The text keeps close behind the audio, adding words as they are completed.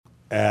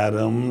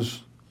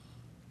Adams,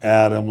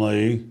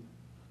 Adamley,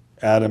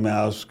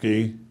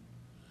 Adamowski,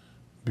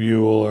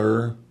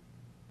 Bueller,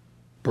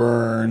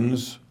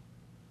 Burns,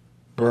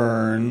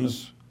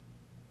 Burns,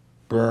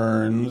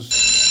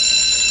 Burns.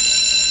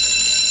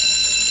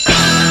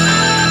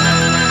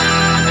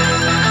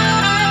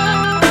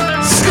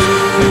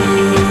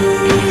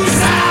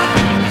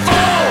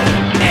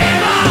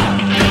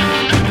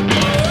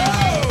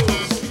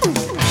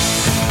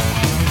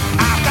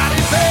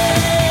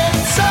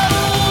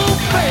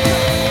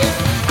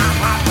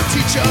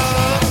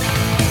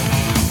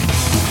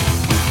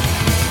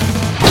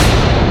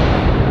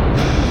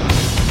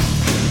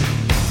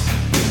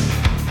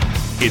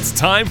 It's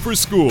time for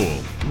school,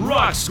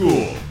 Rock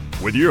School,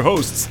 with your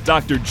hosts,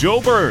 Dr.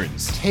 Joe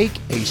Burns. Take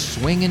a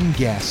swinging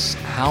guess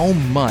how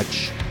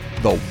much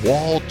the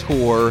Wall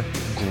Tour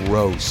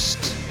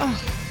grossed.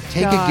 Oh,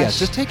 take a guess.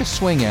 Just take a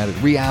swing at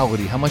it.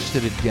 Reality, how much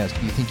did it guess?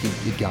 Do you think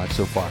it got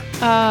so far?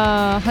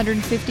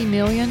 150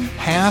 million?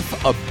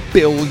 $500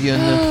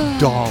 million.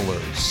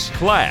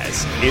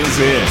 Class is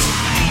in.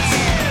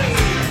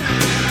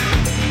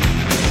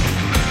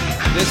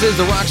 This is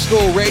the Rock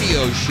School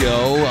Radio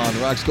Show on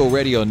the Rock School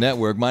Radio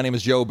Network. My name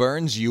is Joe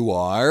Burns. You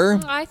are?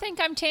 I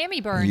think I'm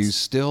Tammy Burns. You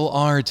still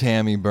are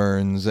Tammy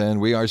Burns, and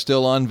we are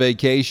still on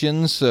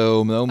vacation,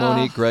 so no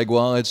Monique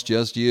Gregoire, it's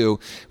just you.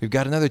 We've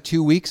got another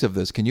 2 weeks of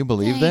this. Can you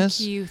believe this?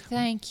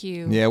 Thank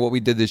you. Yeah, what we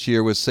did this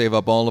year was save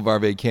up all of our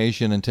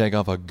vacation and take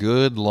off a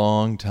good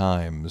long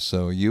time.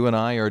 So you and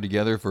I are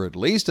together for at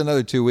least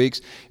another 2 weeks.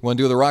 You want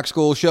to do the Rock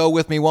School Show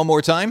with me one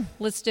more time?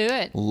 Let's do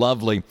it.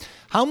 Lovely.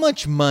 How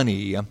much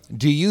money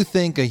do you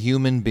think a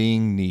human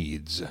being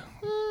needs?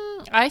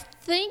 I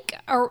think,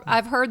 or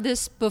I've heard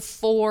this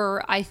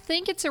before, I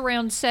think it's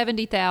around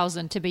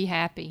 70,000 to be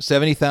happy.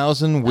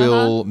 70,000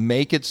 will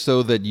make it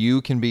so that you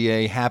can be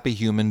a happy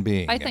human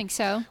being. I think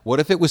so. What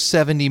if it was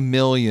 70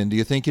 million? Do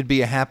you think you'd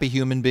be a happy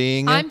human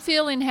being? I'm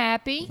feeling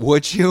happy.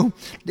 Would you?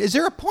 Is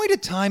there a point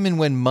of time in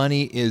when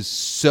money is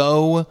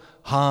so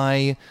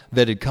high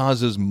that it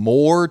causes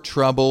more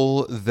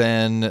trouble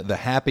than the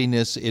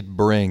happiness it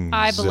brings?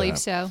 I believe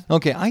so.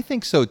 Okay, I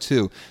think so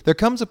too. There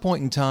comes a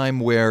point in time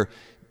where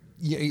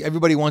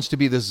everybody wants to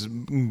be this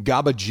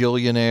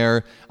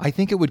gabajillionaire. I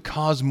think it would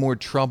cause more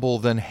trouble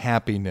than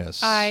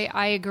happiness. I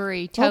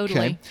agree, totally.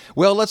 Okay.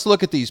 Well, let's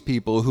look at these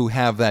people who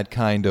have that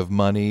kind of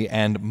money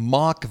and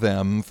mock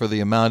them for the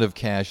amount of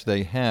cash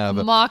they have.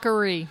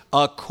 Mockery.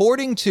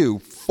 According to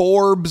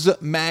Forbes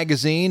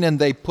magazine, and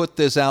they put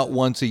this out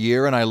once a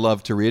year, and I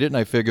love to read it, and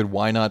I figured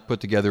why not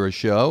put together a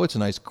show? It's a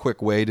nice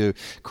quick way to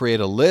create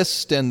a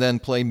list and then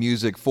play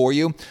music for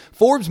you.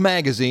 Forbes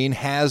magazine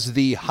has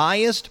the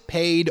highest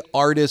paid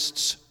artists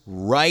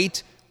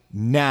right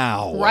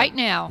now. Right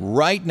now.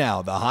 Right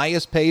now, the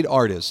highest paid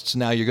artists.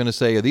 Now you're going to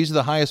say, these are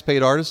the highest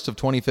paid artists of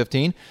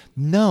 2015?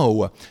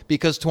 No,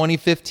 because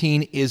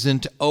 2015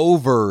 isn't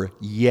over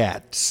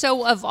yet.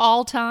 So of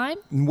all time?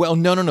 Well,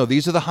 no.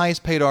 These are the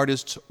highest paid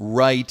artists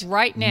right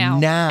now.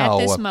 Now.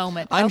 At this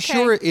moment. I'm okay.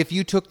 sure if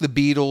you took the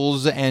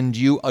Beatles and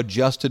you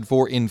adjusted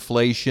for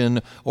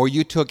inflation, or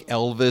you took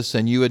Elvis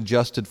and you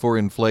adjusted for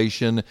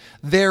inflation,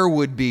 there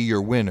would be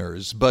your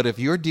winners. But if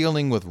you're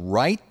dealing with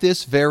right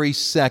this very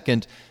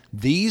second,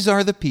 these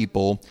are the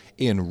people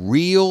in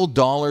real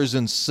dollars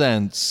and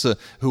cents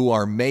who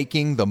are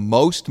making the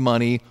most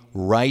money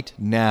right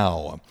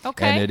now.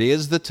 Okay. And it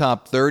is the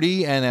top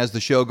 30, and as the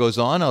show goes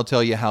on, I'll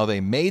tell you how they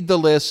made the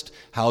list,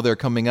 how they're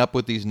coming up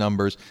with these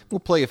numbers. We'll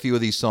play a few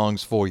of these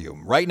songs for you.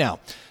 Right now,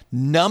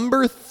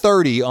 number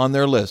 30 on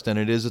their list, and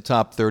it is a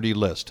top 30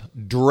 list,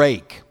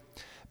 Drake.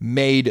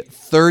 Made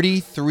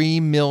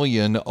 $33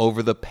 million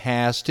over the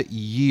past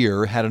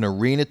year, had an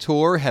arena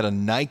tour, had a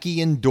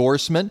Nike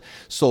endorsement,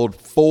 sold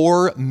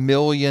 4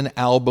 million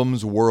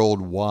albums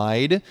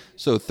worldwide,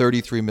 so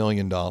 $33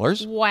 million.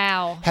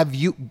 Wow. Have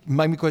you,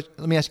 let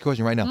me ask you a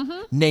question right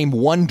now. Name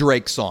one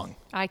Drake song.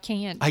 I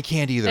can't. I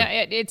can't either.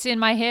 It's in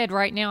my head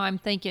right now. I'm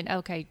thinking,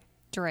 okay,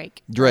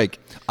 Drake.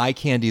 I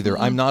can't either.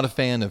 I'm not a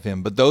fan of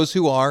him, but those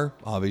who are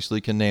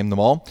obviously can name them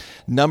all.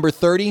 Number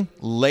 30,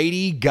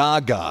 Lady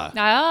Gaga.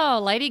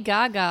 Oh, Lady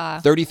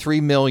Gaga.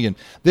 33 million.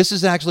 This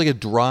is actually a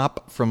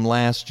drop from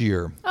last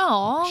year.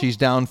 Oh. She's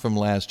down from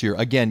last year.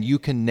 Again, you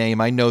can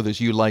name, I know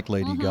this, you like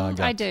Lady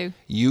Gaga. I do.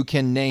 You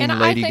can name And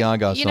Lady I think,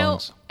 Gaga you know,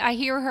 songs. I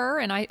hear her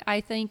and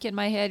I think in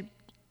my head,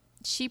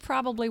 she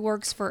probably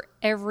works for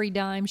every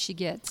dime she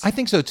gets. I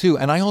think so too,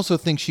 and I also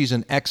think she's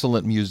an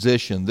excellent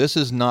musician. This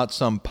is not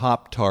some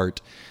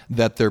Pop-Tart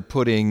that they're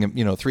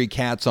putting, 3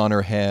 cats on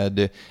her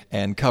head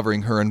and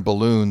covering her in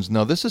balloons.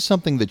 No, this is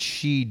something that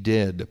she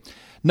did.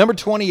 Number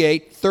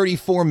 28,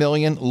 34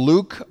 million,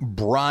 Luke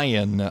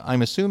Bryan.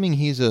 I'm assuming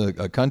he's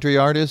a country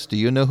artist. Do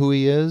you know who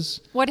he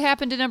is? What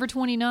happened to number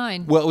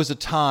 29? Well, it was a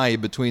tie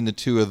between the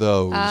two of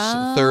those.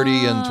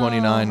 30 and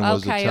 29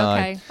 was a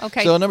tie.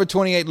 Okay. So number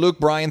 28, Luke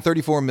Bryan,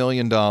 $34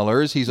 million.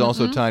 He's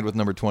also tied with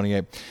number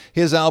 28.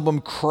 His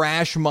album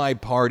Crash My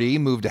Party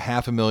moved to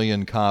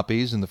 500,000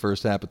 copies in the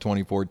first half of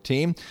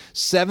 2014.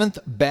 7th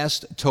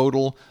best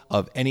total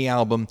of any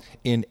album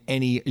in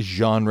any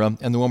genre,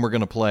 and the one we're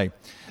going to play.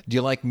 Do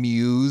you like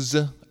Muse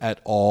at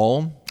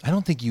all? I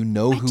don't think you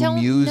know who don't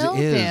Muse know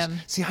is. them.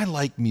 See, I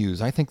like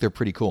Muse. I think they're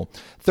pretty cool.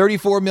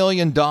 $34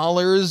 million.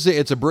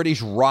 It's a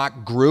British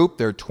rock group.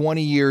 They're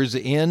 20 years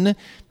in.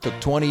 Took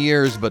 20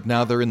 years, but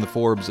now they're in the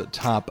Forbes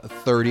top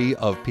 30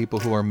 of people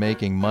who are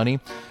making money.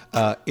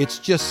 It's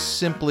just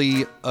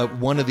simply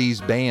one of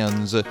these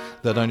bands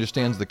that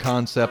understands the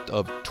concept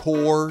of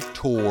tour. They're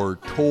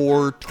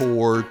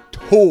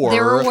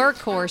a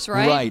workhorse,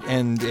 right? Right,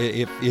 and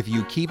if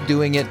you keep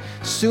doing it,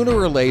 sooner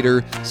or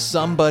later,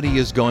 somebody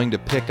is going to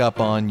pick up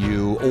on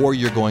you, or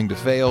you're going to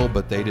fail,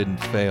 but they didn't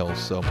fail.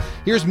 So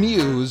here's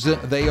Muse.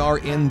 They are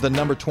in the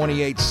number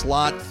 28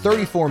 slot,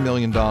 $34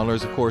 million.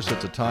 Of course,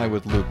 it's a tie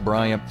with Luke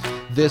Bryant.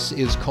 This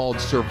is called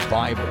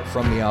Survival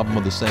from the album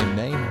of the same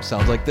name.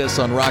 Sounds like this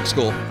on Rock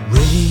School.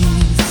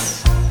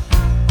 Race,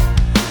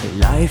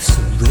 life's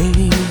a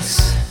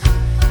race.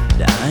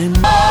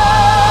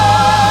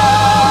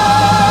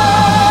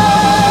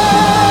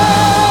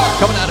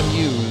 Coming out of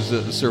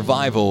Muse,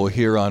 Survival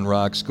here on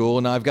Rock School.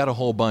 Now, I've got a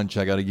whole bunch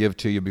I got to give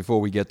to you before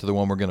we get to the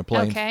one we're going to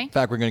play. Okay. In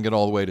fact, we're going to get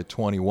all the way to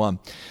 21.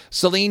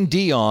 Celine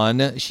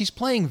Dion, she's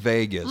playing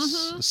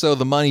Vegas, so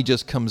the money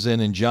just comes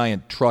in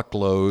giant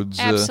truckloads.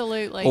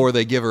 Absolutely. Or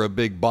they give her a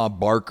big Bob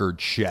Barker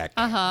check.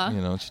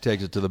 She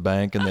takes it to the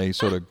bank and they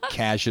sort of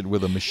cash it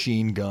with a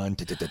machine gun.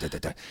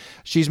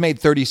 She's made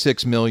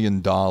 $36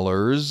 million.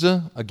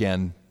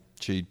 Again,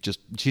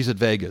 she's at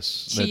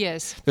Vegas. She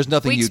is. There's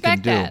nothing We you can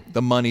expect do. that.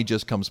 The money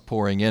just comes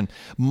pouring in.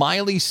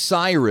 Miley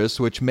Cyrus,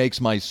 which makes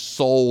my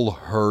soul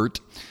hurt,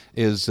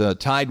 is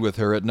tied with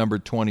her at number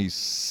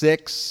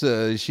 26.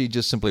 She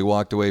just simply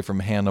walked away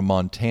from Hannah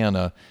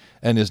Montana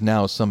and is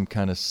now some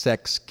kind of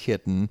sex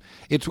kitten.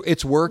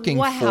 It's working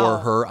Wow. for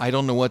her. I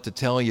don't know what to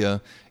tell you.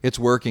 It's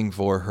working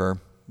for her.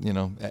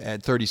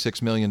 At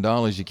 $36 million,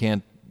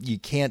 you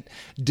can't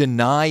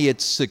deny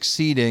it's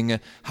succeeding.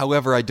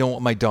 However, I don't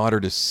want my daughter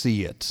to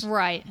see it.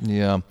 Right.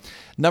 Yeah.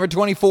 Number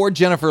 24,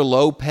 Jennifer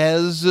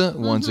Lopez.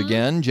 Once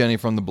again, Jenny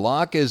from the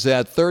Block is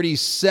at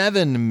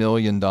 $37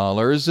 million.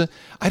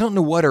 I don't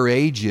know what her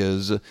age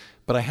is,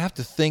 but I have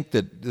to think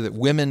that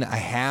women a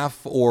half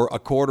or a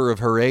quarter of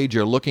her age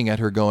are looking at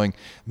her going,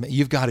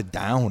 you've got it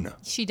down.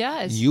 She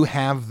does. You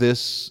have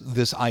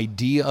this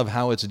idea of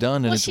how it's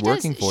done, and it's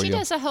working for you. She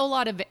does a whole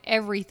lot of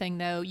everything,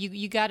 though.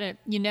 You got to,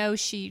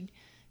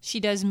 she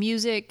does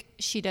music,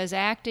 she does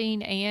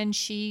acting, and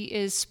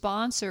she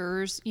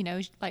sponsors,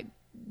 like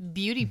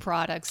beauty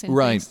products and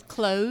Right. things,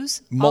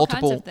 clothes, all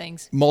kinds of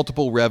things.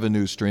 Multiple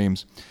revenue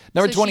streams.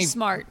 Number So 20. she's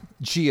smart.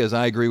 She is.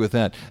 I agree with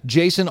that.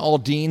 Jason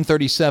Aldean,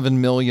 $37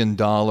 million.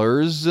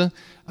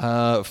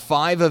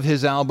 5 of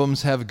his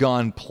albums have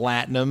gone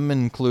platinum,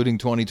 including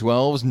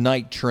 2012's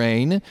Night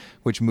Train,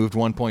 which moved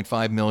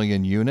 1.5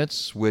 million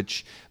units,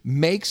 which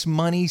makes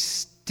money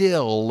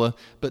still,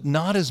 but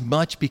not as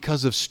much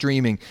because of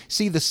streaming.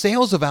 See, the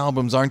sales of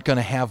albums aren't going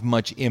to have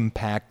much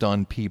impact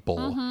on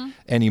people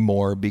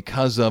anymore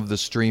because of the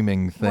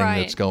streaming thing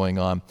that's going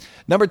on.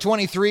 Number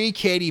 23,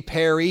 Katy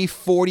Perry,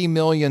 $40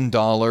 million.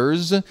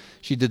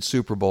 She did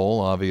Super Bowl,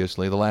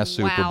 obviously, the last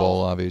Super Wow.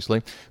 Bowl, obviously.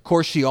 Of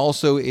course, she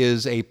also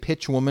is a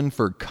pitch woman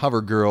for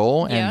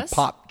CoverGirl and Yes.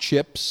 Pop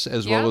Chips,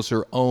 as well Yeah. as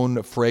her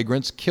own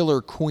fragrance,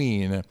 Killer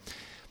Queen.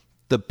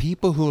 The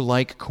people who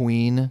like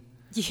Queen,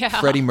 Yeah.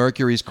 Freddie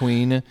Mercury's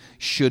Queen,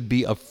 should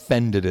be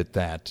offended at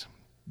that,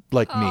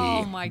 like me.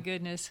 Oh, my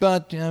goodness.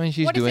 But, I mean,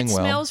 she's What doing if it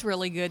well. smells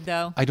really good,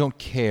 though? I don't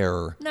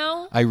care.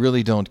 No? I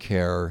really don't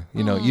care.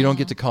 You don't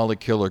get to call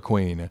it Killer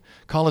Queen.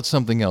 Call it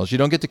something else. You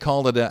don't get to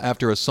call it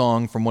after a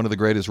song from one of the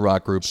greatest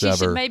rock groups She ever.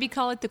 should maybe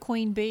call it the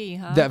Queen Bee,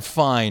 huh? That's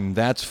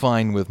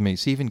fine with me.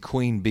 See, even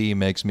Queen Bee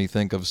makes me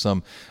think of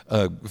some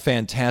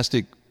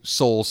fantastic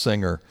soul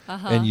singer,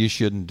 and you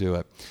shouldn't do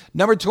it.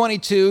 Number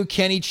 22,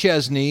 Kenny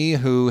Chesney,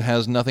 who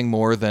has nothing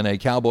more than a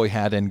cowboy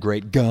hat and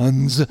great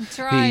guns. That's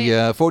right. He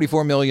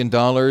 $44 million.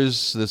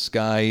 This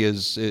guy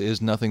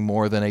is nothing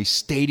more than a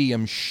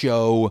stadium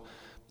show.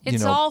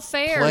 It's all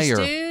fairs, player.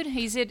 dude.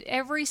 He's at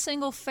every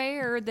single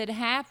fair that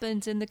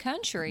happens in the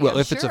country. Well, I'm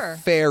if sure. it's a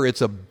fair,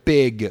 it's a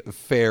big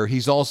fair.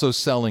 He's also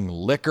selling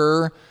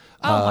liquor.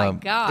 Oh, my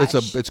gosh.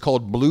 It's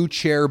called Blue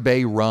Chair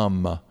Bay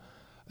Rum.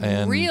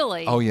 And,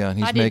 Really? Oh, yeah, and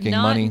he's I did making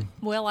not- money.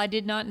 Well, I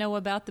did not know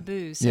about the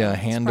booze. So Yeah,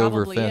 that's hand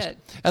over probably fist. it.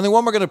 And the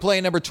one we're going to play,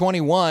 number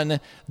 21,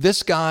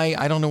 this guy,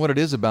 I don't know what it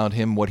is about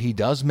him. What he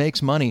does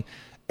makes money.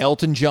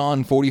 Elton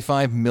John,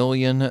 $45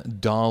 million.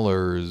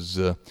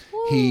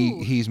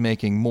 He's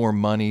making more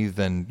money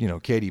than,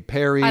 Katy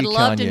Perry, I'd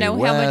love to Kanye know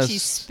how much West.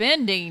 he's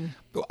spending.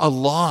 A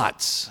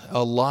lot.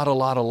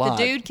 The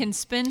dude can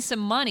spend some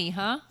money,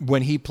 huh?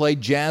 When he played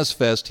Jazz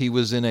Fest, he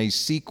was in a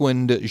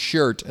sequined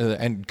shirt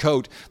and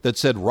coat that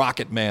said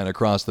Rocket Man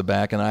across the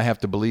back, and I have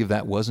to believe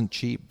that wasn't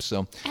cheap.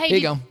 So Hey, here you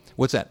did- go.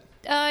 What's that?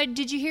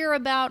 Did you hear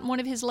about one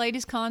of his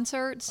latest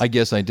concerts? I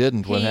guess I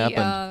didn't. What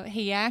happened?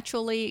 He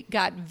actually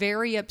got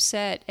very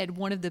upset at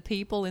one of the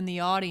people in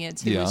the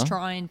audience who was Yeah.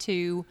 trying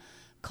to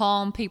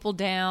calm people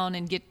down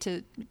and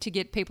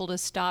get people to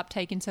stop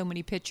taking so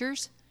many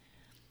pictures.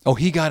 Oh,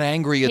 he got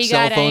angry at He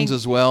cell got phones ang-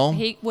 as well?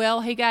 He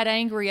got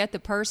angry at the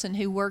person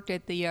who worked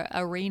at the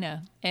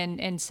arena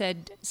and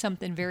said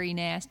something very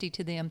nasty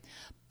to them.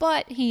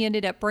 But he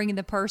ended up bringing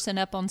the person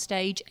up on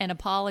stage and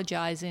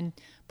apologizing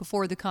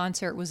before the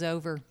concert was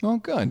over. Oh,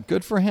 good.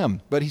 Good for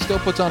him. But he still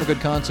puts on a good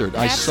concert.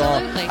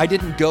 Absolutely. I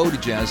didn't go to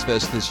Jazz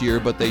Fest this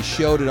year, but they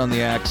showed it on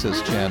the Access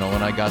channel,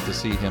 and I got to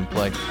see him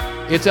play.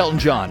 It's Elton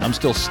John. I'm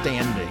still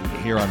standing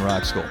here on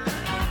Rock School.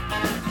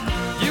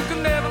 You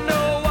can never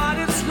know what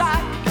it's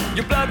like.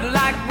 Your blood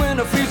like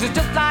winter freezes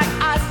just like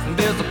ice. And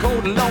there's a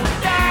cold and lonely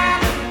day.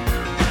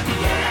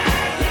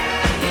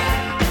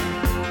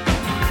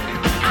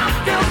 I'm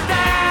still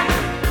standing.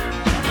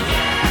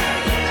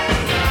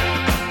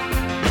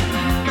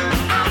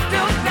 I'm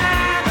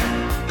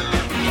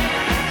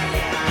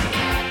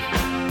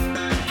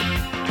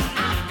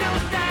still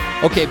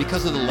standing. Okay,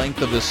 because of the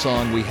length of this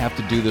song, we have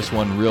to do this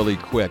one really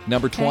quick.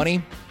 Number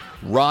 20,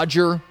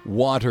 Roger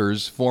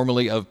Waters,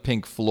 formerly of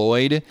Pink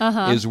Floyd,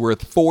 is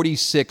worth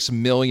 $46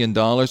 million,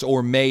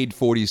 or made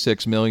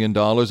 $46 million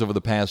over the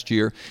past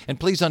year. And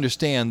please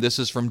understand, this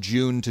is from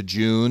June to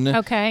June.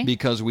 Okay.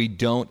 Because we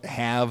don't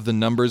have the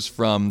numbers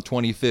from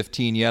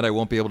 2015 yet. I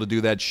won't be able to do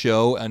that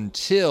show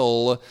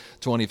until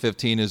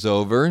 2015 is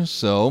over.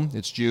 So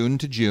it's June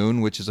to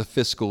June, which is a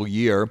fiscal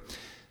year.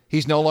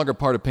 He's no longer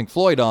part of Pink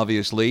Floyd,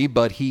 obviously,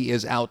 but he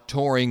is out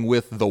touring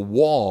with The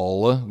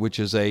Wall, which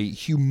is a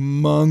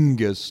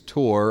humongous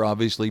tour,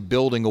 obviously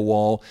building a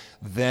wall,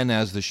 then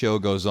as the show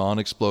goes on,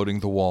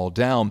 exploding the wall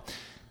down.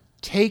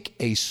 Take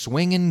a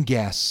swinging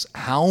guess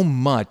how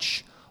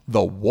much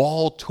The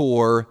Wall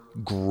tour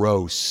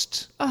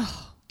grossed.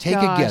 Take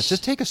a guess.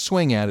 Just take a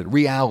swing at it.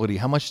 Reality,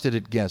 how much did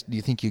it guess? Do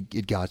you think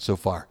it got so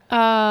far?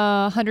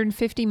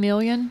 150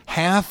 million.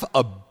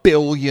 $500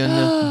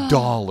 million.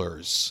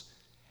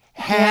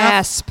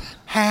 Gasp.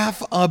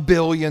 $500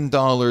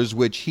 million,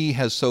 which he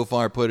has so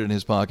far put in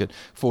his pocket,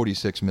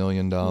 $46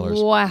 million.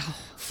 Wow.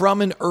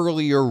 From an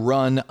earlier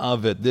run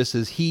of it, this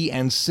is he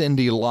and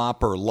Cyndi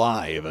Lauper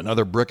live,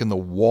 another brick in the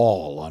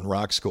wall on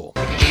Rock School.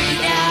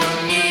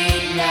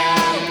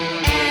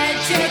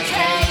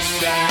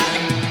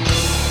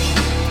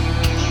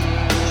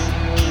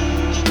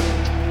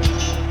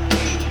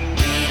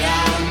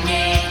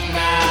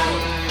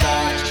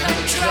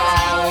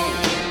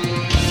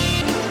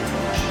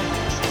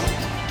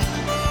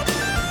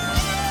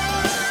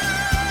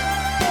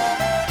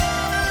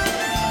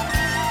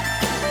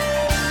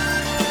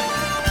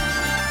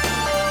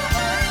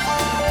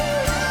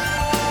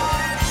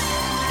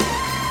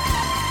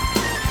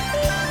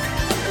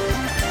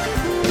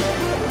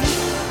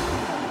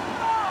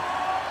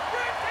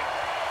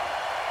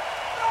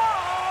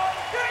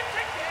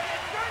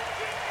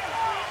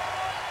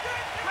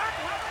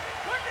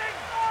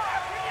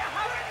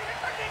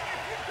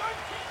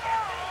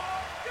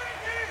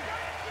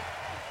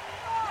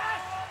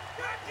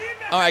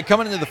 All right,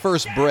 coming into the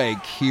first break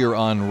here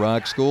on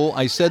Rock School,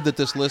 I said that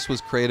this list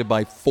was created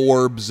by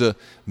Forbes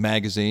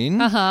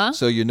magazine.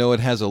 So you know it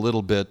has a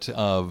little bit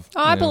of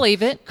I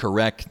believe it.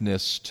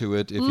 correctness to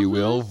it, if you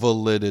will,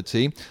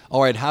 validity.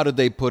 All right, how did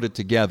they put it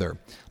together?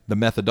 The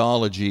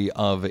methodology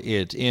of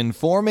it. In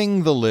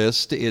forming the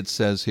list, it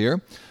says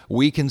here,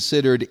 we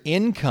considered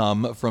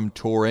income from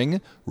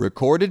touring,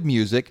 recorded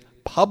music,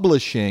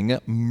 publishing,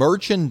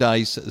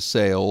 merchandise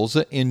sales,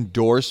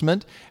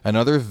 endorsement, and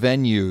other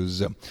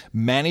venues.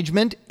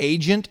 Management,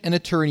 agent, and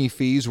attorney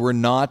fees were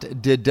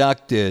not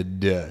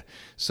deducted.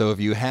 So if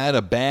you had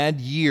a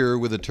bad year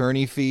with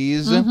attorney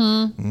fees,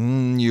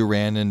 you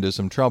ran into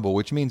some trouble,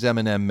 which means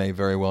Eminem may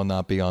very well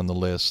not be on the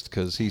list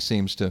because he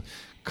seems to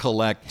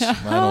collect, I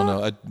don't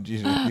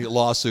know,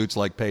 lawsuits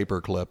like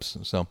paper clips.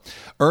 So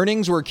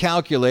earnings were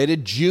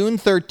calculated June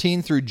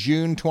 13 through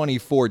June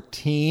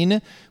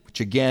 2014, which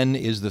again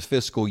is the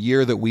fiscal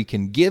year that we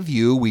can give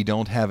you. We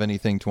don't have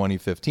anything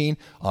 2015.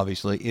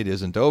 Obviously, it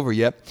isn't over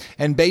yet.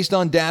 And based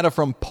on data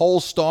from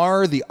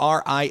Pollstar, the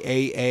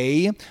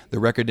RIAA, the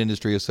Record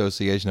Industry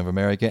Association of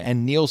America,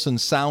 and Nielsen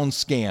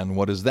SoundScan.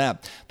 What is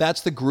that?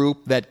 That's the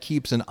group that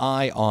keeps an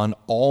eye on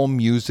all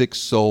music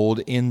sold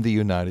in the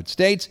United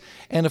States,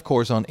 and of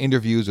course on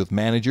interviews with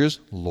managers,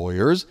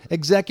 lawyers,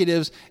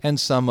 executives, and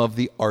some of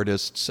the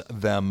artists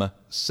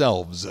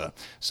themselves.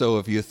 So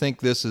if you think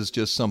this is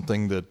just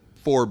something that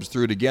Forbes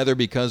threw together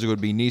because it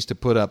would be nice to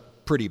put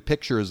up pretty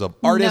pictures of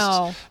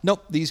artists.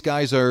 Nope, these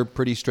guys are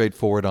pretty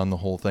straightforward on the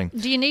whole thing.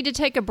 Do you need to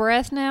take a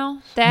breath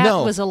now? That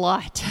was a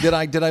lot. Did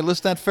I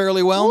list that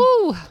fairly well?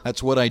 Woo.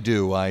 That's what I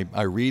do.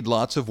 I read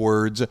lots of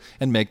words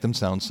and make them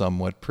sound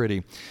somewhat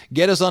pretty.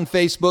 Get us on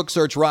Facebook,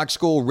 search Rock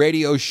School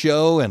Radio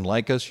Show, and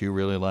like us. You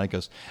really like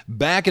us.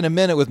 Back in a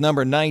minute with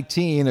number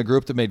 19, a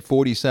group that made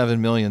 $47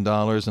 million,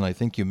 and I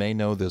think you may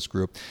know this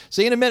group.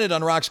 See you in a minute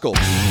on Rock School.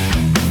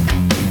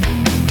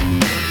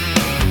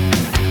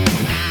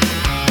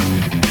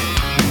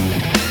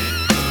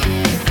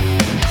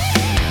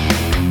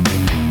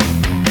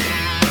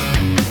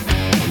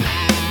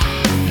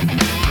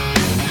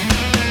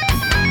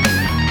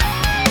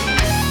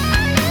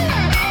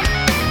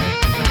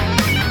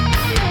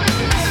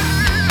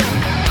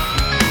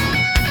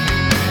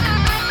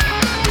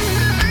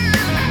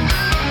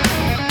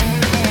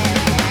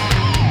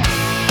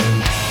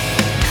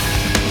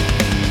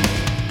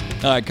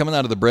 All right, coming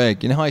out of the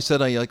break, you know how I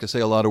said I like to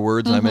say a lot of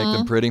words and I make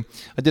them pretty?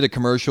 I did a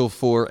commercial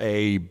for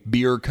a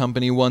beer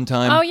company one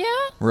time. Oh,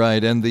 yeah?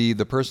 Right, and the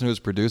person who was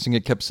producing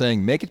it kept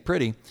saying, make it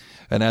pretty.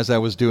 And as I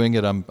was doing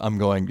it, I'm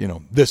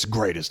going, this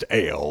greatest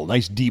ale.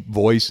 Nice deep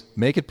voice.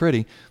 Make it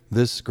pretty.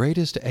 This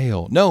greatest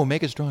ale. No,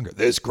 make it stronger.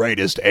 This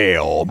greatest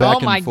ale. Back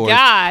Oh, my and forth.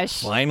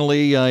 gosh.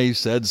 Finally, I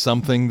said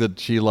something that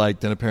she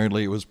liked, and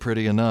apparently it was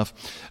pretty enough.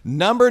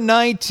 Number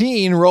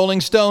 19,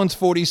 Rolling Stones,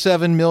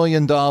 $47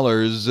 million.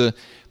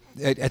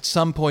 At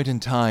some point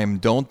in time,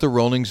 don't the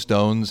Rolling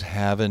Stones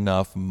have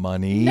enough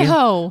money?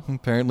 No.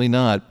 Apparently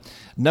not.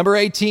 Number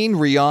 18,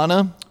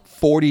 Rihanna,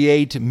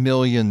 $48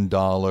 million.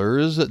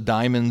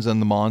 Diamonds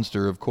and the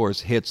Monster, of course,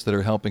 hits that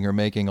are helping her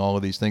making all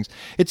of these things.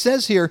 It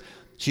says here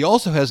she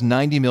also has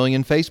 90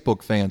 million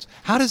Facebook fans.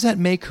 How does that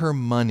make her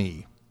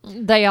money?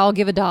 They all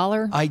give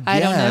 $1? I guess. I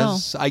don't know.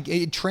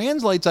 It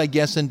translates, I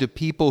guess, into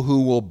people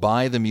who will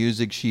buy the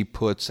music she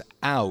puts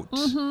out.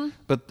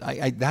 But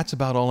that's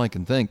about all I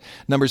can think.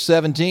 Number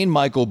 17,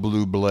 Michael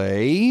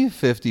Bublé,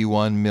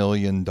 $51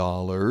 million.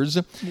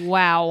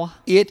 Wow.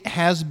 It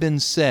has been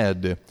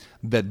said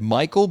that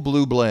Michael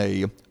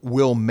Bublé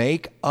will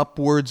make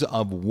upwards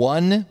of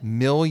 $1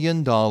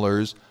 million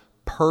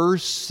per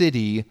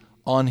city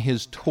on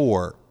his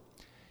tour.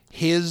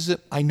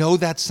 I know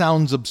that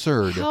sounds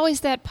absurd. How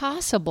is that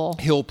possible?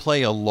 He'll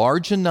play a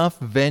large enough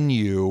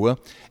venue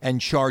and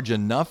charge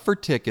enough for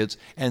tickets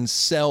and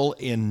sell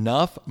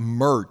enough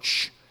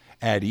merch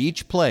at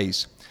each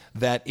place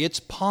that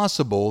it's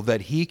possible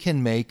that he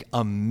can make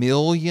 $1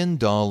 million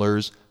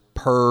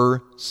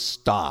per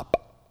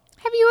stop.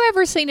 Have you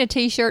ever seen a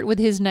T-shirt with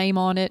his name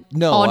on it?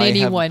 No, on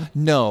anyone?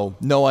 No,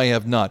 I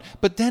have not.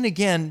 But then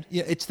again,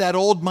 it's that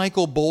old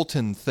Michael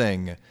Bolton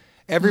thing.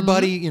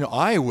 Everybody,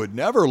 I would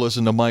never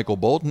listen to Michael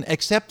Bolton,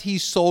 except he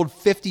sold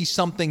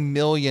 50-something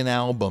million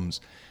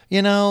albums.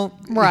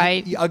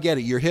 Right. I'll get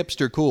it. You're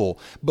hipster cool.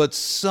 But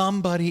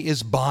somebody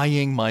is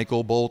buying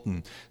Michael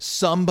Bolton.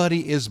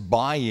 Somebody is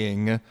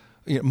buying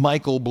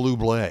Michael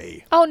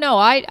Bublé. Oh, no,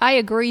 I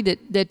agree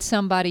that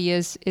somebody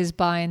is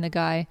buying the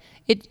guy.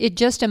 It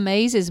just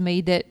amazes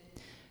me that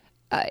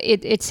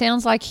it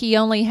sounds like he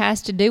only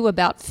has to do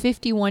about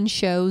 51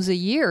 shows a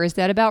year. Is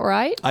that about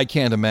right? I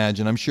can't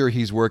imagine. I'm sure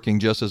he's working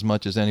just as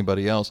much as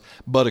anybody else.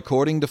 But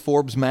according to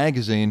Forbes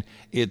magazine,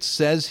 it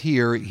says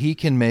here he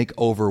can make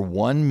over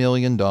 $1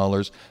 million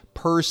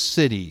per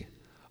city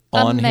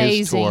on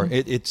his tour.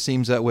 It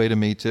seems that way to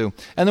me, too.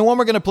 And the one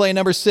we're going to play,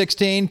 number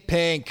 16,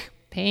 Pink.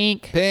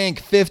 Pink,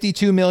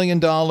 $52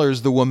 million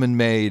the woman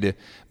made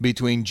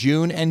between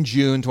June and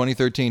June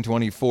 2013,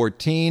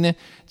 2014. It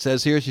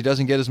says here she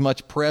doesn't get as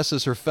much press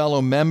as her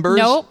fellow members.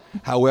 Nope.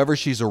 However,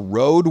 she's a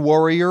road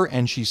warrior,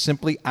 and she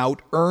simply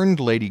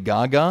out-earned Lady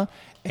Gaga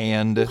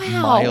and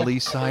Miley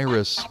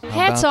Cyrus.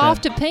 Hats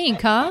off to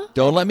Pink, huh?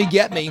 Don't let me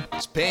get me.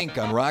 It's Pink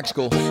on Rock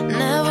School.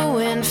 Never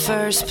win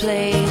first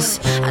place.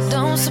 I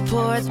don't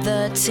support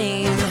the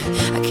team.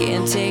 I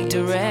can't take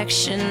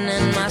direction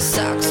and my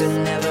socks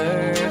are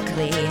never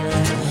clean.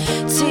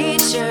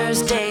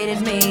 Teachers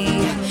dated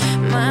me.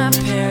 My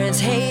parents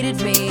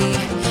hated me.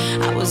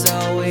 I was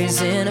always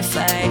in a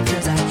fight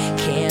 'cause I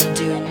can't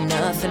do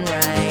nothing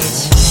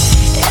right.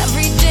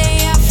 Every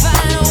day I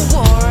fight a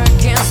war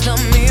against the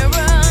mirror.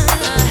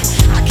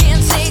 I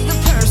can't take the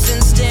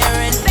person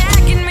staring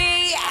back at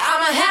me.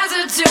 I'm a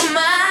hazard to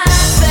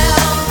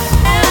myself.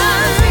 I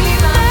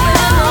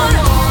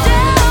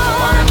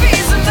wanna be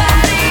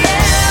somebody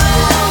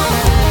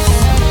else.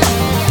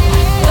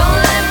 Don't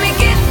let me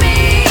get me.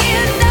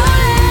 Don't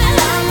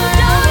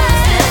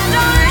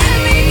let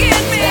me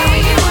get me.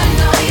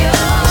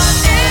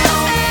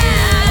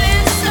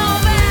 It's so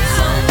bad,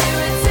 so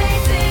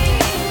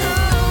irritating.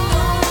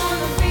 Don't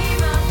wanna be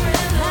my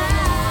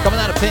friend. Coming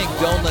out of Pink,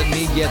 Don't Let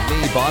Me Get Me,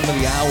 bottom of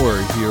the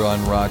hour here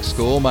on Rock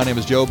School. My name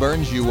is Joe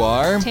Burns. You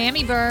are?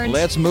 Tammy Burns.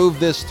 Let's move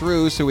this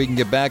through so we can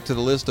get back to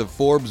the list of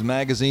Forbes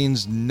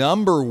magazine's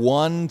number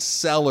one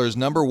sellers,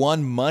 number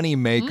one money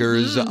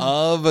makers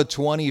of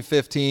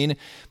 2015.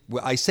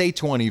 I say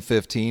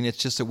 2015, it's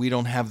just that we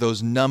don't have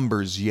those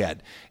numbers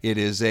yet. It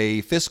is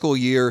a fiscal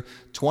year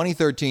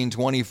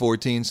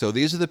 2013-2014, so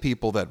these are the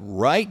people that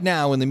right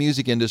now in the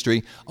music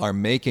industry are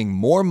making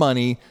more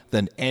money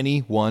than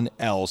anyone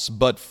else.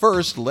 But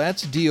first,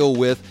 let's deal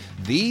with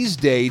these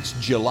dates,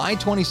 July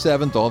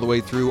 27th all the way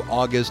through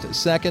August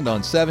 2nd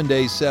on 7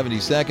 days, 70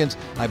 seconds.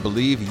 I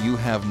believe you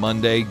have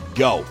Monday.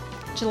 Go.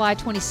 July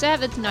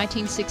 27th,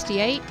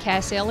 1968,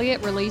 Cass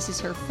Elliot releases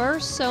her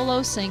first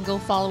solo single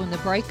following the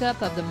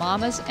breakup of the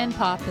Mamas and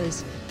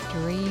Papas,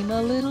 Dream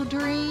a Little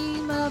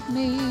Dream of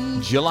Me.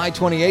 July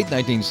 28,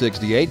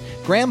 1968,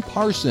 Graham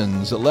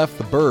Parsons left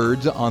the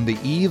Byrds on the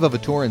eve of a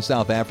tour in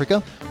South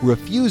Africa,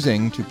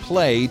 refusing to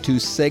play to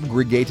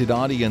segregated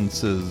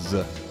audiences.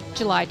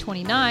 July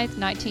 29th,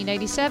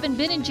 1987,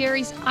 Ben &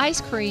 Jerry's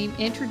Ice Cream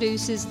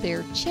introduces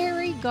their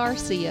Cherry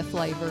Garcia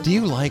flavor. Do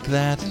you like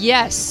that?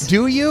 Yes.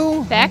 Do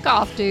you? Back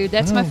off, dude.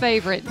 That's my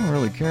favorite. I don't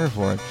really care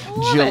for it.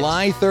 Love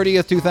July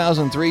 30th,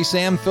 2003,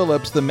 Sam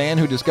Phillips, the man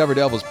who discovered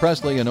Elvis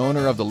Presley and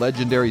owner of the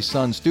legendary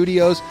Sun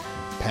Studios,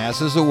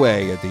 passes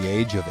away at the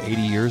age of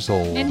 80 years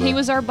old. And he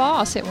was our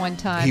boss at one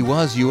time. He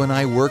was. You and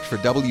I worked for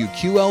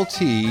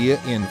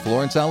WQLT in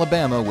Florence,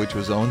 Alabama, which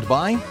was owned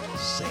by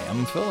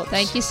Sam Phillips.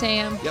 Thank you,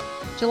 Sam. Yep.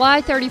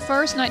 July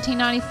 31st,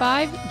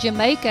 1995,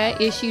 Jamaica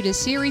issued a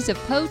series of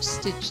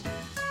postage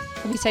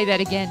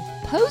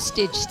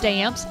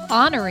stamps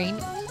honoring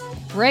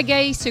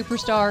reggae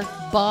superstar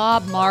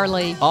Bob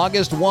Marley.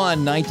 August 1,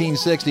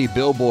 1960,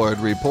 Billboard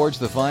reports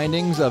the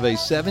findings of a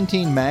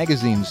 17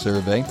 magazine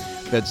survey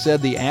that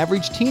said the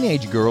average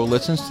teenage girl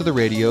listens to the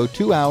radio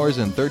 2 hours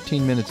and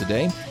 13 minutes a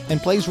day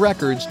and plays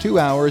records 2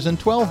 hours and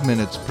 12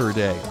 minutes per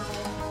day.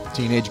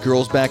 Teenage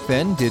girls back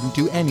then didn't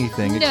do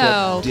anything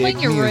except dig clean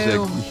your music.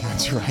 room.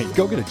 That's right.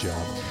 Go get a job.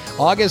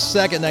 August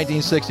 2nd,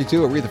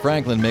 1962, Aretha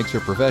Franklin makes her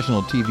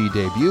professional TV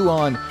debut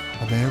on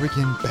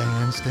American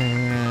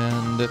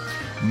Bandstand.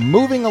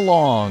 Moving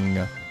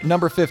along,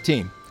 number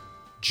 15.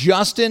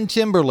 Justin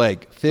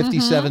Timberlake,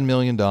 $57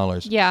 million.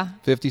 Yeah.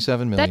 $57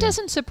 million. That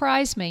doesn't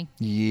surprise me.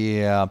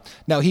 Yeah.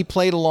 Now, he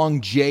played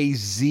along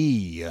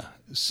Jay-Z,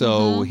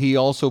 so he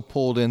also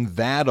pulled in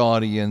that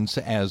audience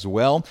as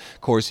well.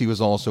 Of course, he was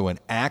also an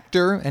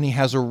actor, and he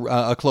has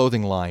a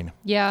clothing line.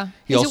 Yeah.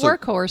 He He's also- a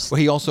workhorse. Well,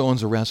 he also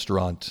owns a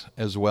restaurant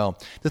as well.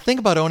 The thing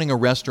about owning a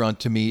restaurant,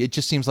 to me, it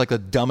just seems like the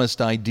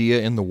dumbest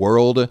idea in the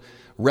world.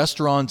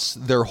 Restaurants,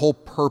 their whole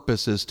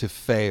purpose is to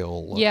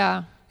fail.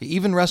 Yeah.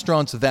 Even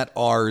restaurants that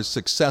are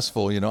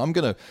successful, I'm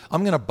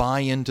gonna buy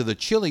into the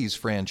Chili's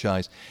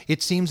franchise.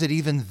 It seems that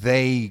even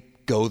they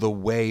go the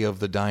way of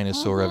the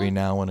dinosaur every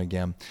now and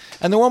again.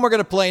 And the one we're going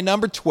to play,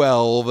 number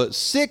 12,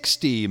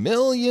 $60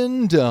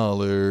 million.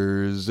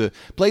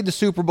 Played the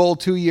Super Bowl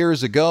 2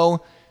 years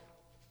ago.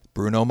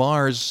 Bruno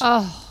Mars.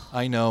 Oh.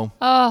 I know.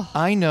 Oh.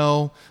 I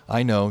know.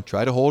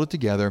 Try to hold it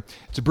together.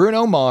 It's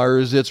Bruno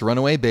Mars. It's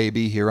Runaway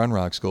Baby here on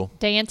Rock School.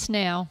 Dance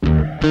now.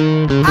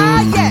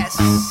 Ah, yes.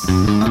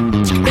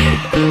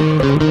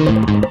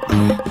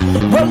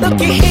 Well,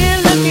 looky here,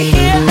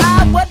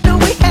 what do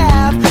we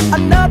have?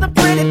 Another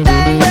pretty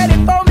thing ready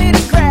for me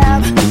to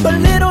grab. But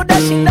little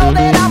does she know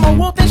that I'm a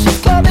wolf and she's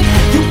clubbing.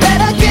 You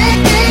better get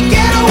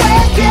away,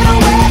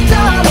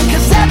 darling,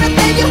 'cause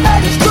everything you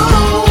heard is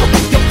true.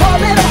 Your poor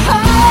little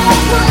heart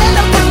will end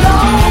up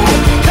alone,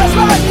 'cause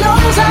Lord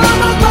knows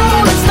I'm a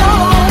rolling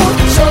stone.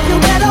 So you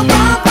better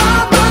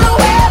run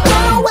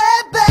away,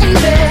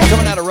 baby.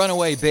 Coming out of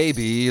Runaway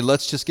Baby,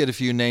 let's just get a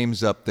few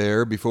names up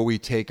there before we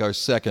take our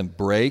second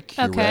break.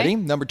 You Okay. ready?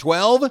 Number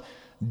 12,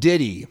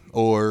 Diddy,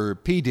 or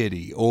P.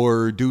 Diddy,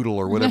 or Doodle,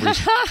 or whatever he's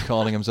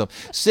calling himself.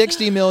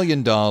 $60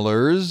 million.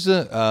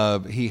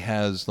 He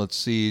has, let's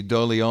see,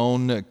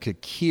 Doleon,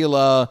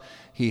 Tequila.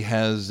 He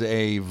has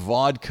a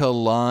vodka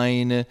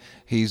line.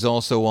 He's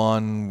also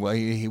on,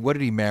 what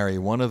did he marry?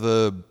 One of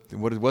the,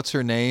 what's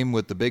her name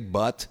with the big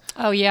butt?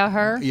 Oh, yeah,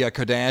 her? Yeah,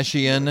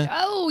 Kardashian.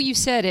 Oh, you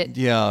said it.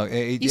 Yeah.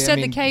 You said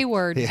the K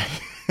word.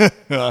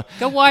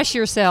 Go wash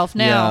yourself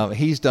now. Yeah,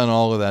 he's done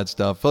all of that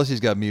stuff. Plus, he's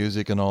got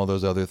music and all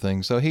those other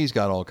things. So he's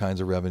got all kinds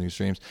of revenue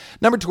streams.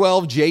 Number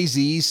 12,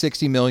 Jay-Z,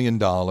 $60 million.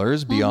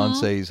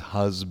 Beyonce's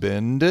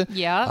husband.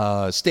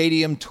 Yeah.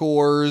 Stadium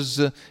tours.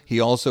 He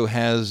also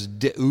has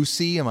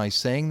Uzi. Am I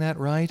saying that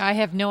right? I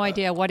have no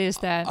idea. What is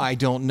that? I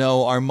don't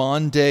know.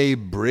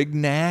 Armande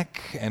Brignac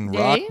and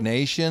Rock Eh?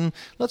 Nation.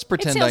 Let's It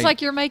pretend sounds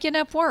like you're making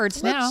up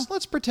words now.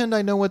 Let's pretend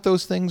I know what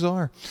those things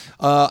are.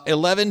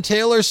 11,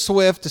 Taylor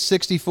Swift,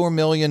 $64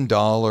 million.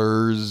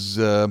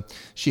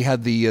 She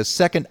had the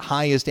second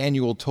highest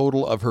annual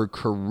total of her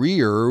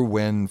career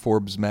when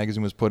Forbes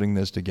magazine was putting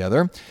this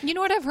together. You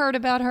know what I've heard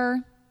about her?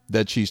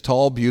 That she's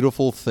tall,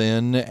 beautiful,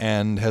 thin,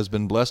 and has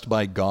been blessed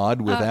by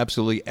God with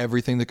absolutely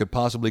everything that could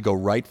possibly go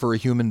right for a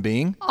human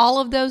being. All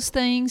of those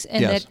things,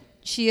 and Yes. that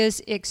she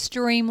is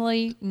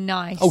extremely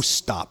nice. Oh,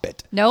 stop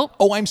it. Nope.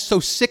 Oh, I'm so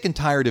sick and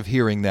tired of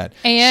hearing that.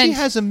 And- she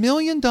has $1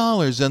 million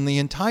and the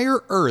entire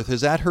earth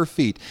is at her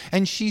feet.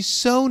 And she's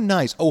so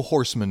nice. Oh,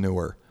 horse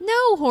manure.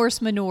 No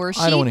horse manure.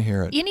 I don't wanna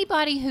hear it.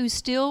 Anybody who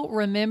still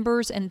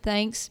remembers and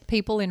thanks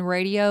people in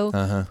radio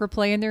for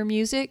playing their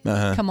music,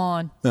 come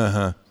on.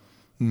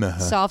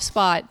 Soft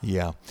spot.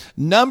 Yeah.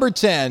 Number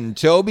 10,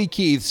 Toby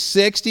Keith,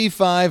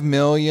 $65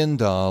 million.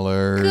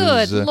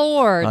 Good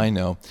Lord. I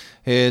know.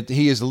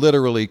 He is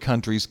literally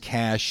country's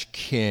cash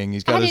king.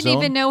 He's got I his didn't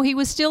own. even know he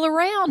was still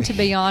around, to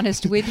be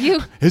honest with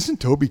you. Isn't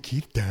Toby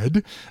Keith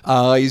dead?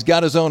 He's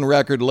got his own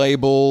record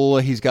label.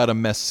 He's got a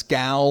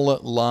mezcal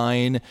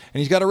line, and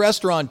he's got a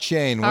restaurant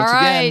chain. Once All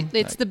right, again,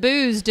 it's the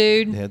booze,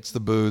 dude. it's the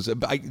booze.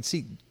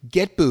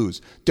 Get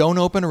booze. Don't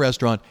open a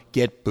restaurant.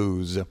 Get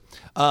booze.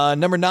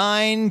 Number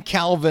 9,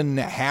 Calvin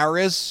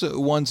Harris.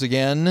 Once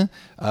again,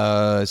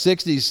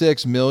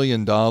 $66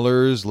 million,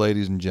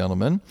 ladies and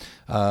gentlemen.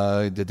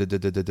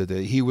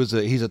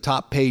 He's a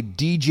top-paid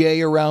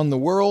DJ around the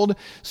world,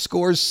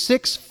 scores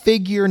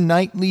 6-figure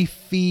nightly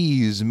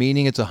fees,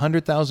 meaning it's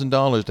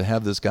 $100,000 to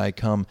have this guy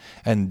come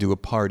and do a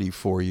party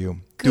for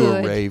you. Do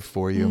a rave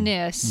for you.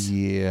 Goodness.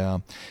 Yeah.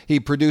 He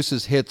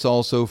produces hits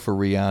also for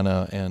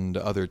Rihanna and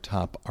other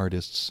top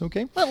artists.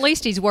 Okay. Well, at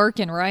least he's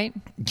working, right?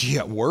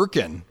 Yeah,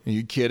 working. Are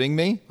you kidding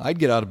me? I'd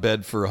get out of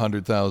bed for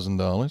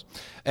 $100,000.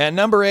 And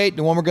number 8,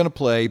 the one we're going to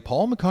play,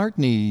 Paul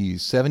McCartney,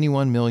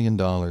 $71 million.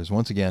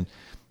 Once again,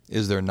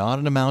 is there not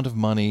an amount of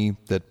money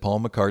that Paul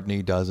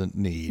McCartney doesn't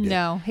need?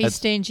 No, he's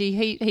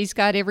stingy. He's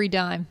got every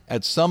dime.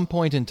 At some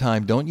point in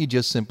time, don't you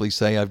just simply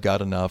say, I've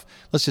got enough.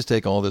 Let's just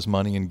take all this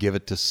money and give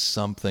it to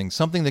something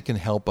that can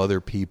help other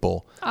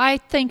people. I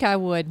think I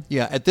would.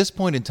 Yeah, at this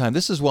point in time,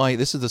 this is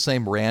the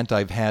same rant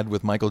I've had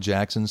with Michael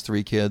Jackson's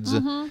 3 kids.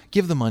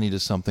 Give the money to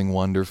something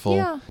wonderful.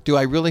 Yeah. Do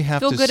I really have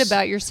Feel to... good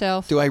about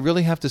yourself. Do I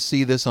really have to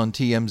see this on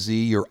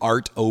TMZ, your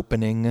art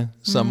opening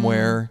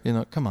somewhere? You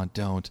know, come on,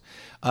 don't.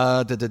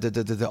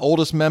 The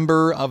oldest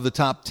member of the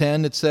top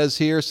 10, it says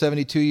here,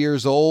 72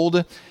 years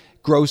old,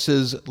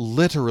 grosses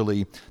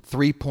literally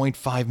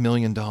 $3.5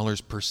 million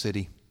per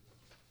city.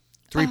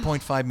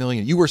 $3.5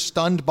 million. You were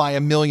stunned by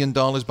 $1 million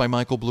by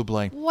Michael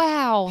Bublé.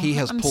 Wow. He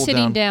has I'm pulled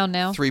sitting down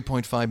now.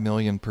 $3.5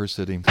 million per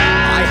city.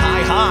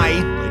 Hi.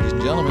 Ladies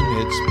and gentlemen,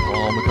 it's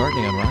Paul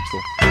McCartney on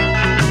Rocksville.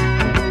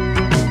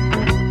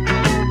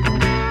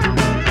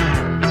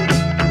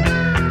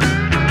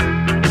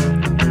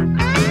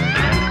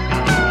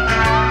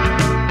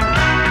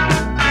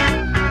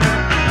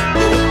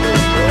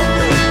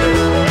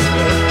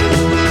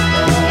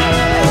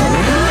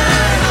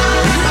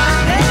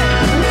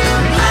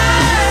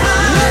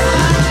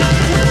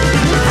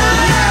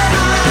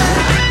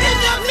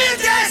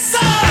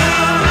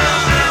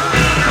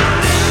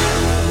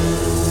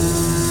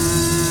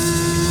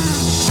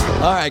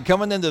 All right,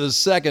 coming into the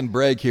second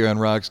break here on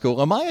Rock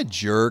School. Am I a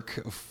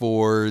jerk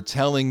for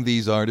telling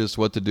these artists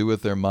what to do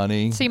with their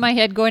money? See my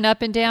head going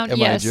up and down?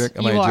 Yes, you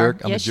Am I a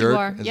jerk? are. I'm yes, a jerk. You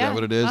are. Is that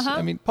what it is?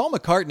 I mean, Paul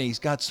McCartney's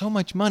got so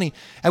much money.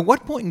 At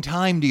what point in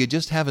time do you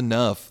just have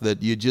enough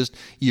that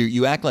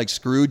you act like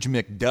Scrooge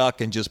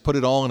McDuck and just put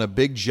it all in a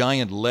big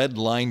giant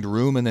lead-lined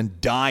room and then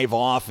dive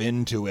off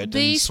into it and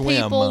swim?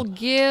 These people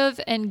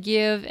give and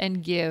give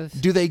and give.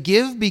 Do they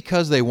give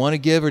because they want to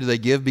give, or do they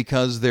give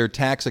because their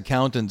tax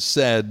accountant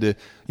said,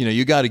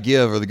 you got to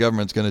give or the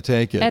government's going to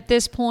take it? At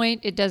this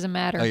point, it doesn't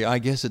matter. I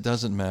guess it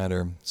doesn't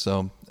matter.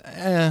 So,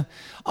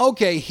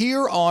 okay,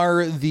 here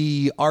are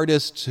the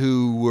artists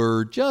who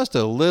were just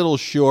a little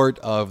short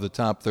of the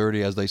top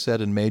 30, as they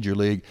said in Major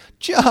League,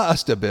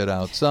 just a bit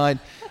outside.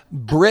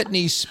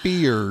 Britney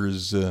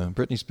Spears.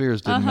 Britney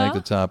Spears didn't make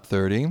the top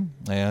 30.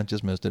 Yeah,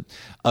 just missed it.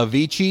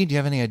 Avicii, do you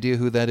have any idea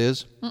who that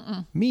is?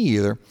 Me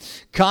either.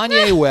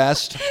 Kanye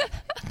West.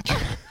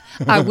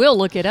 I will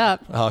look it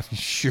up. Oh,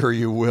 sure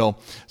you will.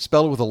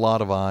 Spell it with a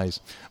lot of I's.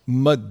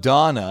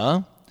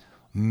 Madonna,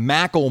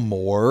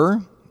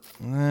 Macklemore,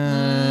 David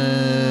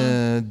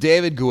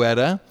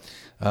Guetta,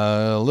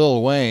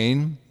 Lil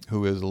Wayne,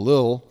 who is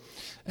Lil,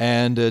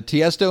 and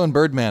Tiesto and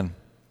Birdman.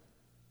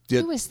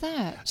 Who is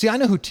that? See, I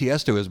know who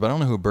Tiesto is, but I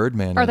don't know who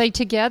Birdman is. Are they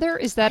together?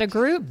 Is that a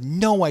group?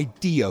 No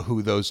idea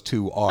who those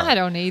two are. I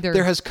don't either.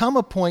 There has come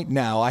a point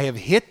now, I have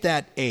hit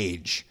that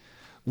age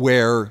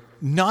where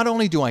not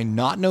only do I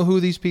not know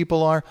who these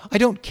people are, I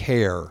don't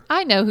care.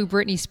 I know who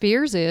Britney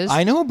Spears is.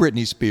 I know who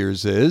Britney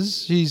Spears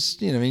is. She's,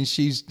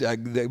 she's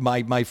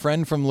my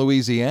friend from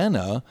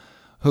Louisiana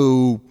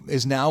who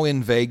is now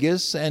in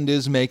Vegas and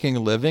is making a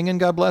living, and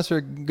God bless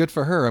her. Good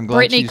for her. I'm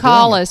glad Britney, she's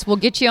call doing us. We'll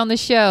get you on the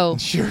show.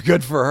 Sure,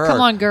 good for her.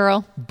 Come on,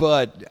 girl.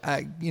 But,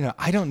 I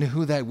don't know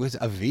who that was.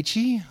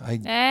 Avicii? I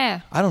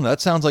don't know.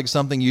 That sounds like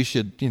something you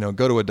should,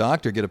 go to a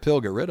doctor, get a pill,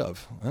 get rid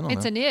of. I don't know.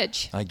 It's an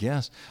itch. I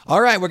guess. All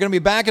right, we're going to be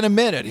back in a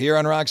minute here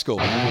on Rock School.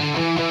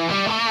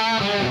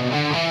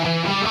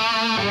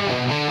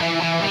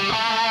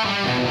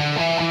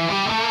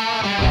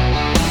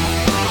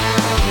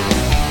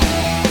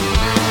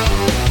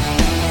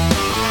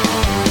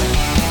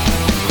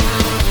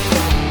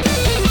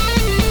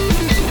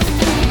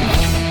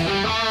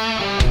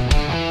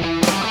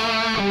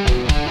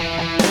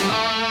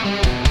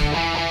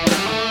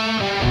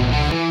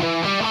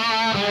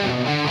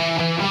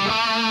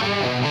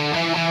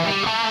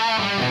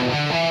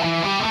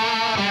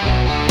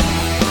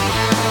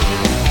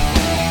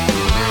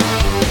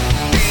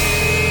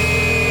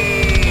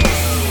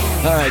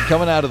 All right,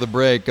 coming out of the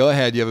break, go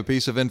ahead. You have a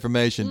piece of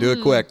information. Do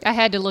it quick. I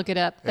had to look it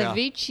up. Yeah.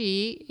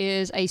 Avicii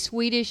is a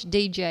Swedish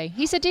DJ.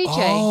 He's a DJ.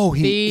 Oh,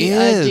 he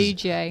is. Be a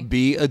DJ.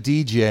 Be a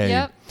DJ.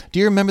 Yep. Do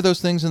you remember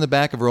those things in the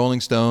back of Rolling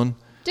Stone?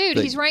 Dude,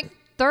 he's ranked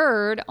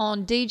third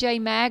on DJ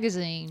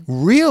Magazine.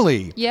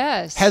 Really?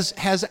 Yes.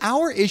 Has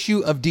our issue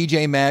of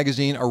DJ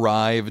Magazine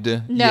arrived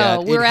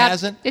No, yet? It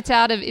hasn't. It's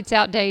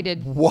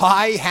outdated.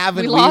 Why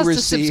haven't We we lost the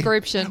received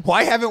subscription.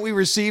 Why haven't we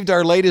received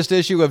our latest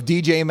issue of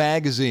DJ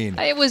Magazine?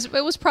 It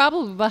was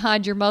probably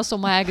behind your Muscle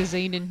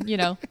Magazine, and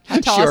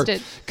I tossed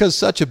it. Because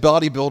such a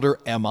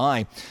bodybuilder am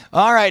I.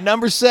 All right,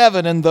 number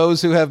 7, and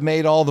those who have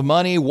made all the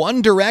money,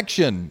 One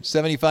Direction,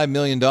 $75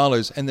 million.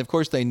 And of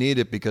course they need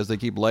it because they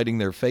keep lighting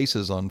their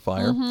faces on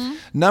fire. Mm-hmm.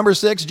 Number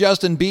 6,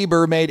 Justin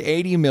Bieber made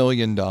 $80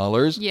 million.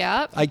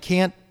 Yep. I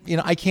can't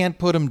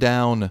put him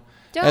down.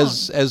 Don't.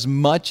 As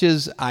much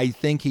as I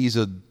think he's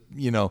a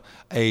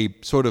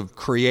sort of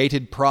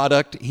created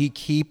product, he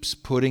keeps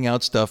putting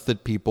out stuff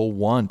that people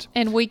want.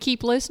 And we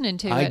keep listening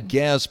to I it.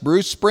 guess.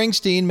 Bruce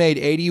Springsteen made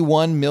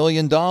 $81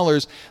 million.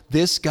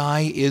 This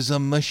guy is a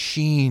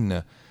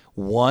machine.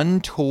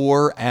 One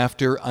tour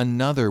after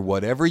another.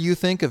 Whatever you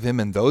think of him,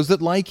 and those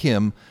that like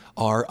him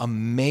are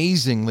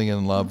amazingly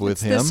in love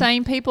with him. The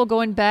same people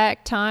going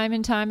back time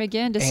and time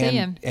again to see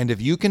him. And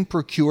if you can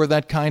procure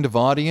that kind of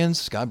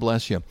audience, God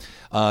bless you.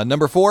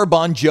 Number 4,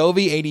 Bon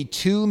Jovi,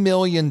 $82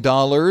 million.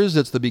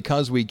 It's the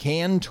Because We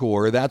Can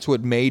tour. That's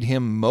what made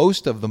him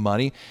most of the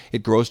money.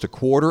 It grossed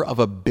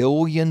 $250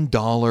 million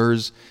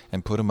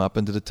and put him up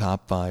into the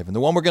top 5. And the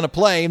one we're going to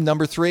play,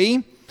 number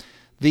 3,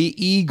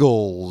 the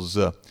Eagles.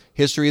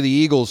 History of the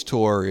Eagles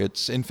tour.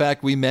 It's, in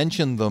fact, we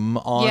mentioned them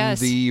on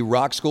the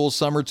Rock School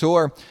Summer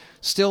Tour.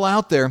 Still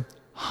out there,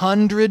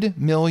 $100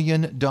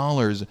 million.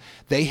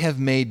 They have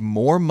made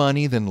more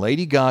money than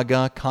Lady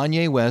Gaga,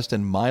 Kanye West,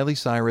 and Miley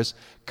Cyrus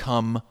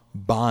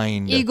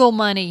combined. Eagle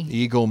money.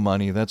 Eagle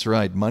money, that's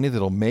right. Money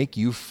that'll make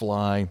you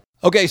fly.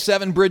 Okay,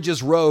 7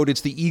 Bridges Road.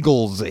 It's the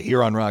Eagles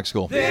here on Rock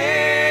School.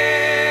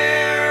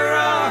 There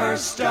are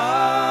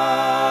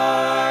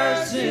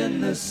stars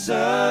in the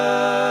southern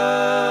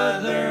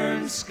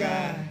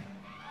sky,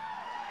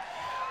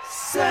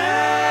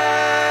 southward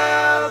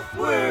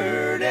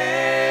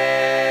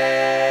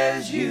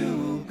as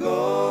you go.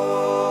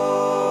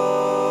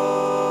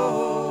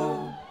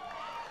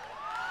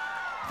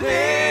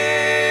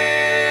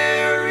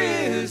 There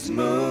is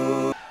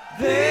moon,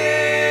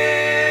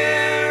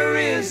 there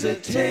is a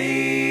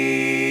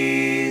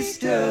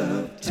taste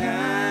of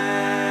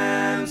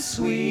time,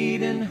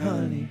 sweet and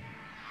honey,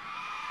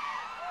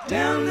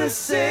 down the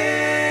 7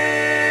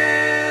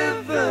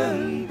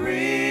 Bridges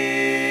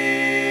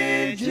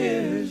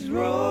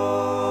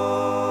Road.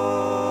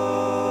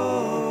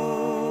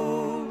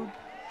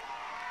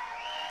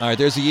 All right,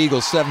 there's the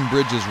Eagles, 7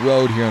 Bridges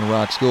Road here in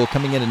Rock School,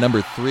 coming in at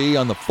number 3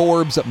 on the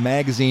Forbes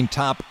magazine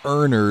top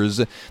earners.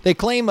 They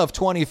claim of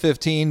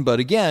 2015, but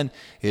again,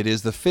 it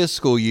is the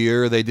fiscal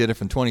year. They did it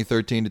from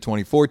 2013 to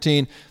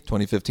 2014.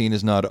 2015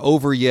 is not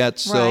over yet,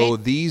 so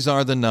these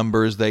are the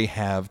numbers they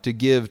have to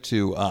give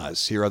to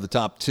us. Here are the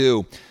top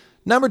 2.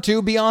 Number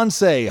 2,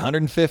 Beyonce,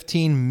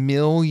 $115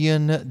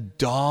 million.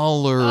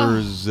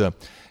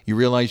 You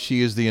realize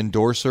she is the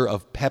endorser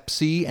of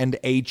Pepsi and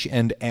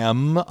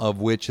H&M,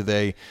 of which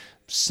they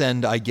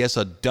send, I guess,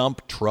 a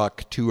dump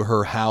truck to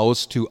her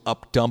house to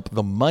up-dump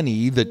the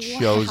money that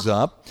shows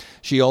up.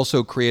 She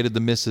also created the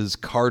Mrs.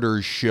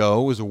 Carter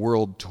Show. It was a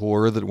world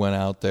tour that went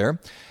out there.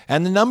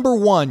 And the number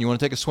 1, you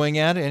want to take a swing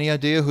at it? Any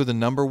idea who the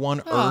number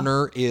 1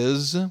 earner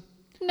is?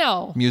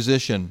 No.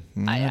 Musician.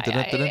 I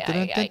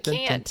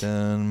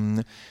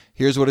can't.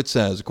 Here's what it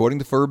says. According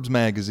to Forbes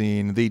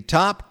magazine, the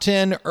top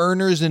 10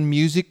 earners in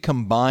music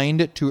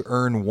combined to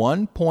earn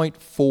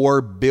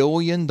 $1.4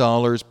 billion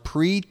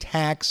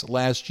pre-tax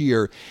last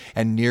year,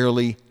 and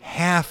nearly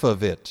half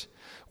of it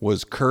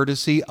was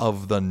courtesy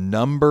of the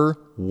number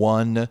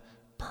 1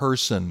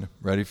 person.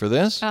 Ready for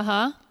this?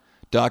 Uh-huh.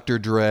 Dr.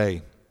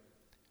 Dre.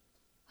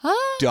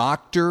 Huh?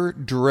 Dr.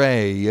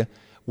 Dre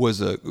was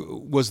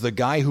the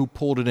guy who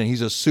pulled it in.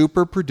 He's a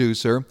super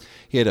producer.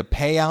 He had a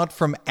payout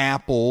from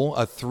Apple,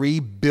 a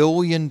 $3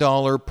 billion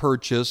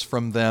purchase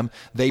from them.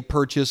 They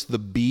purchased the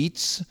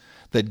Beats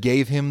that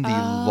gave him the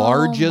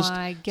largest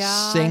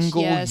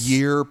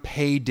single-year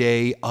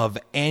payday of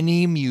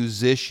any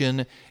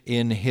musician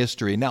in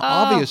history. Now,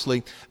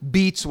 obviously,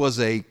 Beats was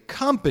a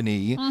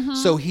company,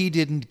 so he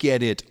didn't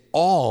get it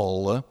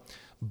all,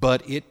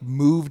 but it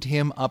moved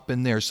him up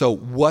in there. So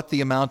what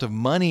the amount of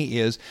money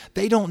is,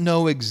 they don't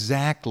know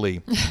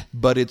exactly,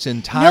 but it's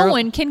entirely... No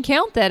one can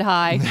count that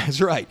high.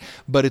 That's right.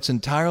 But it's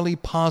entirely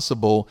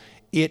possible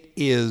it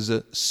is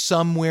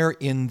somewhere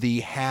in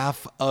the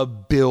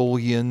 $500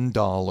 million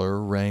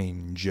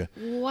range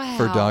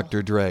for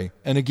Dr. Dre.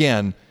 And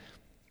again,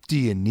 do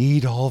you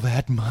need all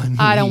that money?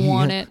 I don't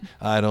want it.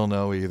 I don't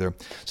know either.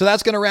 So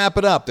that's going to wrap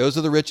it up. Those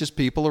are the richest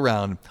people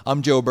around.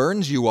 I'm Joe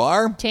Burns. You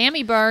are?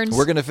 Tammy Burns.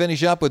 We're going to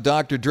finish up with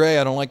Dr. Dre.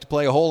 I don't like to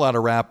play a whole lot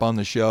of rap on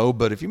the show,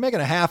 but if you're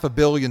making $500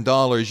 million,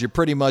 you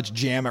pretty much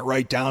jam it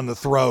right down the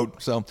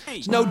throat. So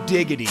there's no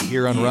diggity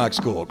here on Rock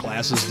School.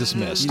 Class is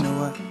dismissed. You know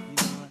what?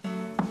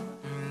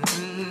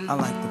 I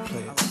like the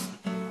players.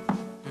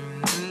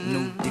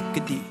 No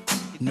diggity,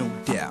 no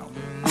doubt.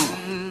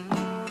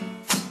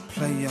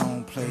 Play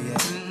on, play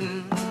it.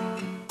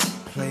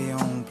 Play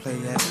on, play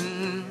it.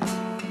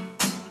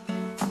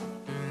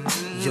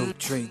 Yo,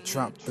 Dre,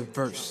 drop the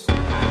verse.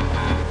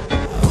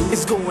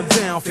 It's going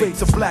down, fade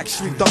to Black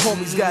Street. The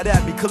homies got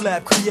at me,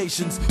 collab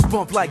creations.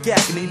 Bump like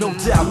agony, no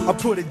doubt. I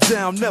put it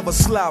down, never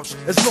slouch.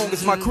 As long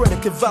as my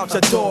credit can vouch,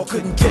 a dog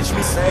couldn't catch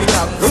me. Say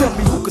out. Tell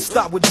me who could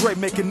stop with Dre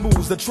making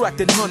moves,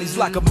 attracting honeys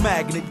like a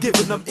magnet,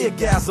 giving them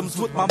orgasms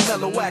with my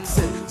mellow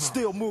accent.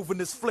 Still moving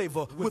this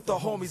flavor with the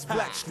homies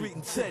Black Street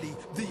and Teddy,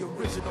 the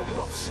original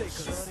rough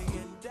shakers.